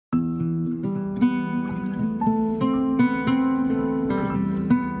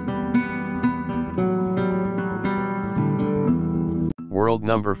World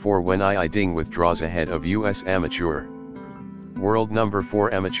number 4 Wenyi Ding withdraws ahead of US Amateur. World number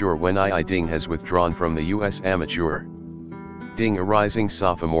 4 Amateur Wenyi Ding has withdrawn from the US Amateur. Ding, a rising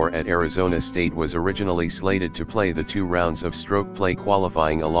sophomore at Arizona State, was originally slated to play the 2 rounds of stroke play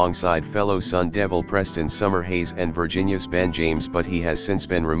qualifying alongside fellow Sun Devil Preston Summer Hayes and Virginia's Ben James, but he has since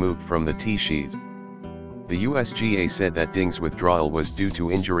been removed from the tee sheet. The USGA said that Ding's withdrawal was due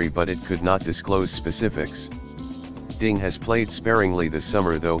to injury, but it could not disclose specifics. Ding has played sparingly this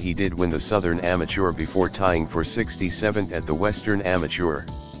summer, though he did win the Southern Amateur before tying for 67th at the Western Amateur.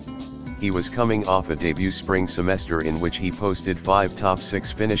 He was coming off a debut spring semester in which he posted 5 top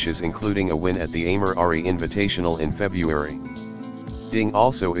 6 finishes, including a win at the Amur Ari Invitational in February. Ding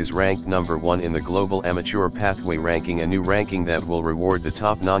also is ranked number 1 in the Global Amateur Pathway ranking, a new ranking that will reward the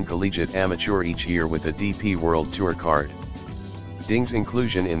top non-collegiate amateur each year with a DP World Tour card. Ding's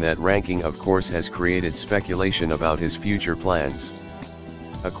inclusion in that ranking, of course, has created speculation about his future plans.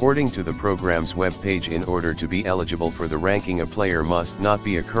 According to the program's webpage, in order to be eligible for the ranking, a player must not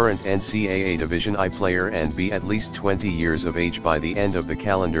be a current NCAA Division I player and be at least 20 years of age by the end of the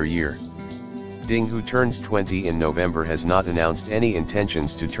calendar year. Ding, who turns 20 in November, has not announced any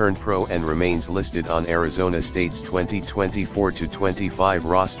intentions to turn pro and remains listed on Arizona State's 2024-25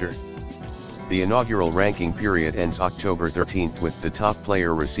 roster. The inaugural ranking period ends October 13th, with the top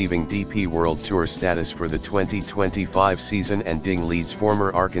player receiving DP World Tour status for the 2025 season, and Ding leads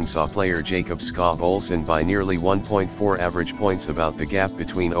former Arkansas player Jacob Skov Olesen by nearly 1.4 average points, about the gap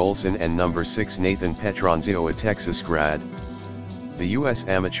between Olesen and number 6 Nathan Petronzio, a Texas grad. The U.S.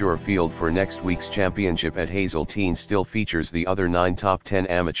 Amateur field for next week's championship at Hazeltine still features the other 9 top 10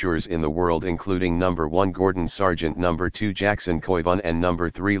 amateurs in the world, including number 1 Gordon Sargent, number 2 Jackson Koivun and number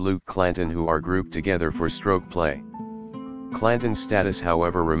 3 Luke Clanton, who are grouped together for stroke play. Clanton's status,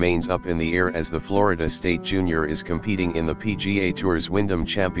 however, remains up in the air as the Florida State junior is competing in the PGA Tour's Wyndham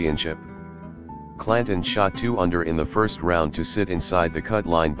Championship. Clanton shot 2 under in the first round to sit inside the cut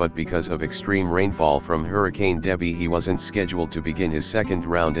line, but because of extreme rainfall from Hurricane Debby, he wasn't scheduled to begin his second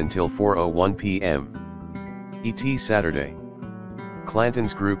round until 4:01 p.m. ET Saturday.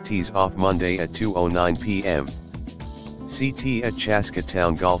 Clanton's group tees off Monday at 2:09 p.m. CT at Chaska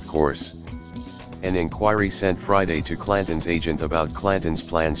Town Golf Course. An inquiry sent Friday to Clanton's agent about Clanton's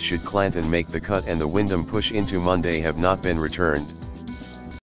plans should Clanton make the cut and the Wyndham push into Monday have not been returned.